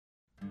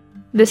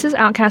This is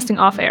Outcasting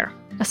Off Air,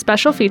 a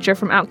special feature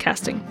from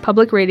Outcasting,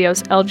 Public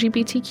Radio's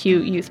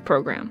LGBTQ youth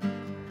program.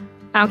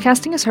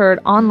 Outcasting is heard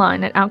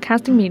online at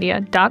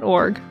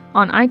outcastingmedia.org,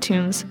 on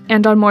iTunes,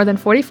 and on more than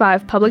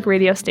 45 public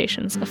radio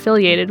stations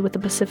affiliated with the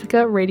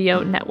Pacifica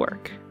Radio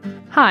Network.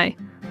 Hi,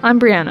 I'm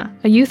Brianna,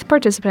 a youth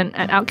participant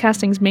at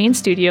Outcasting's main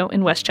studio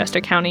in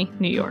Westchester County,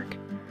 New York.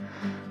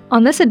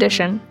 On this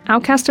edition,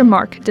 Outcaster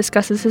Mark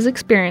discusses his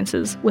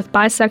experiences with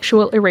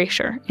bisexual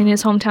erasure in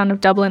his hometown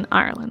of Dublin,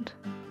 Ireland.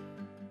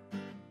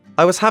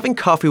 I was having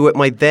coffee with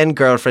my then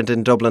girlfriend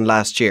in Dublin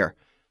last year,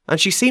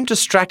 and she seemed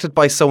distracted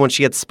by someone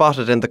she had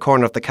spotted in the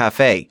corner of the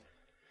cafe.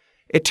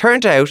 It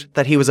turned out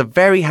that he was a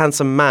very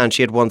handsome man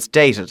she had once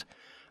dated,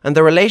 and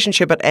the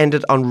relationship had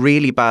ended on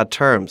really bad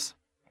terms.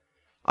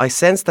 I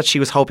sensed that she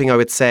was hoping I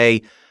would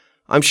say,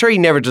 "I'm sure he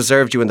never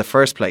deserved you in the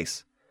first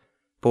place."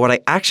 But what I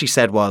actually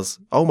said was,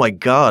 "Oh my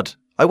God,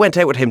 I went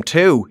out with him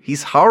too.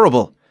 He's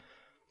horrible."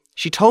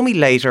 She told me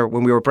later,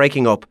 when we were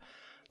breaking up,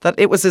 that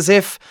it was as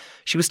if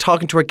she was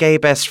talking to her gay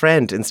best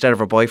friend instead of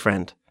her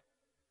boyfriend.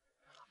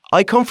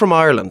 I come from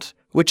Ireland,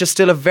 which is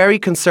still a very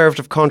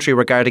conservative country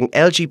regarding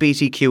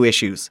LGBTQ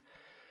issues.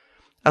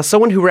 As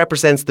someone who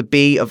represents the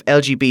B of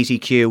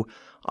LGBTQ,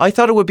 I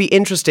thought it would be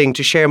interesting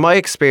to share my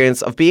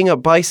experience of being a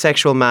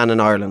bisexual man in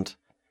Ireland.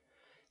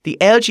 The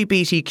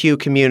LGBTQ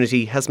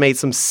community has made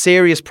some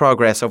serious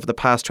progress over the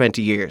past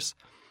 20 years,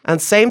 and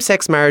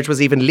same-sex marriage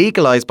was even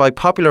legalised by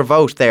popular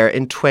vote there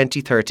in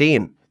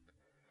 2013.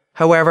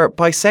 However,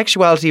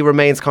 bisexuality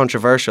remains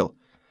controversial.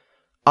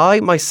 I,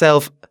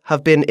 myself,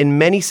 have been in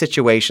many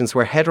situations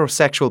where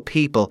heterosexual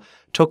people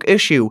took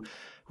issue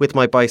with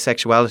my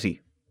bisexuality.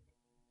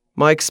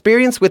 My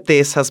experience with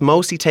this has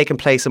mostly taken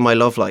place in my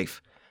love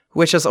life,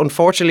 which has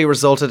unfortunately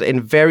resulted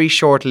in very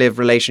short-lived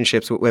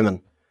relationships with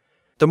women.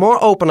 The more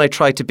open I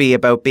try to be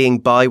about being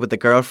bi with a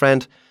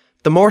girlfriend,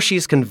 the more she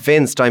is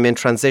convinced I'm in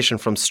transition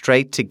from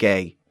straight to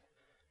gay.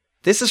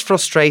 This is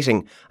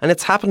frustrating, and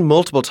it's happened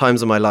multiple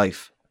times in my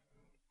life.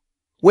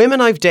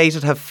 Women I've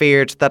dated have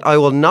feared that I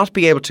will not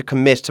be able to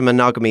commit to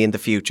monogamy in the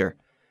future.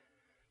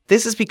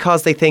 This is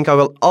because they think I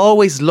will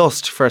always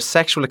lust for a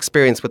sexual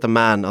experience with a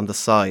man on the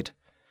side.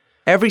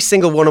 Every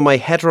single one of my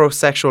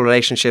heterosexual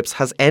relationships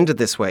has ended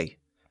this way,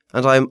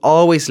 and I am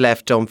always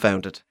left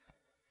dumbfounded.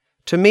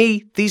 To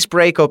me, these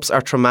breakups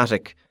are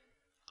traumatic.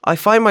 I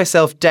find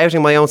myself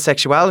doubting my own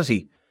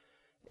sexuality.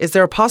 Is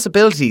there a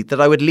possibility that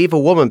I would leave a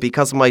woman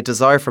because of my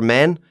desire for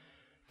men?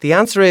 The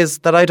answer is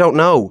that I don't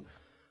know.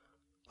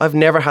 I've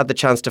never had the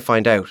chance to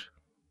find out.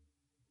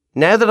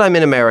 Now that I'm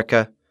in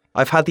America,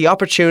 I've had the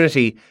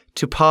opportunity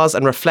to pause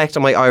and reflect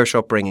on my Irish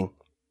upbringing.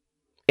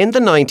 In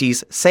the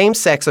 90s,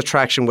 same-sex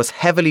attraction was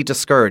heavily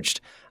discouraged,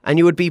 and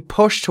you would be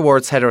pushed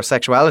towards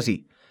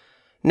heterosexuality.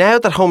 Now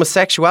that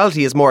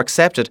homosexuality is more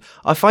accepted,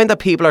 I find that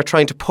people are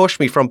trying to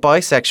push me from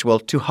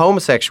bisexual to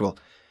homosexual.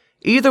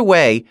 Either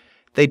way,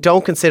 they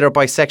don't consider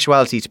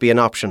bisexuality to be an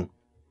option.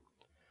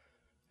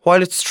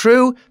 While it's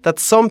true that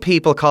some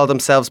people call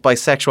themselves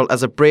bisexual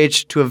as a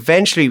bridge to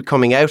eventually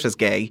coming out as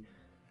gay,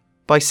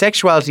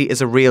 bisexuality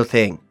is a real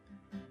thing.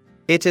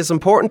 It is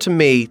important to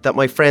me that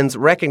my friends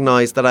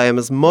recognise that I am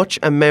as much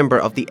a member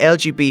of the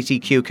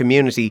LGBTQ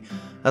community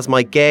as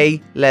my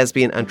gay,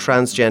 lesbian and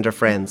transgender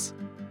friends.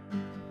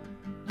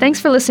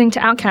 Thanks for listening to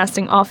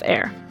Outcasting Off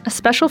Air, a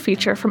special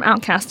feature from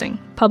Outcasting,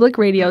 Public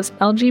Radio's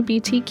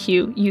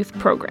LGBTQ youth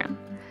program.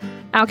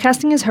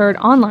 Outcasting is heard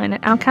online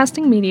at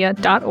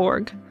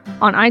outcastingmedia.org,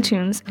 on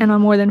iTunes, and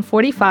on more than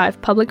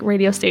 45 public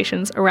radio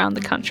stations around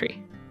the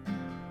country.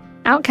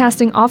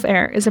 Outcasting Off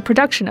Air is a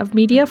production of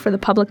Media for the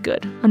Public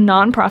Good, a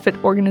non-profit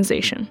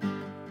organization.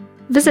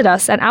 Visit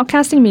us at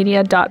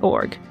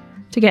outcastingmedia.org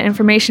to get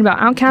information about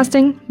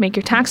Outcasting, make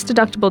your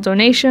tax-deductible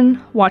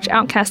donation, watch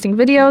Outcasting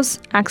videos,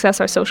 access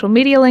our social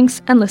media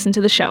links, and listen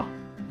to the show.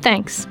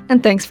 Thanks,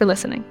 and thanks for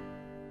listening.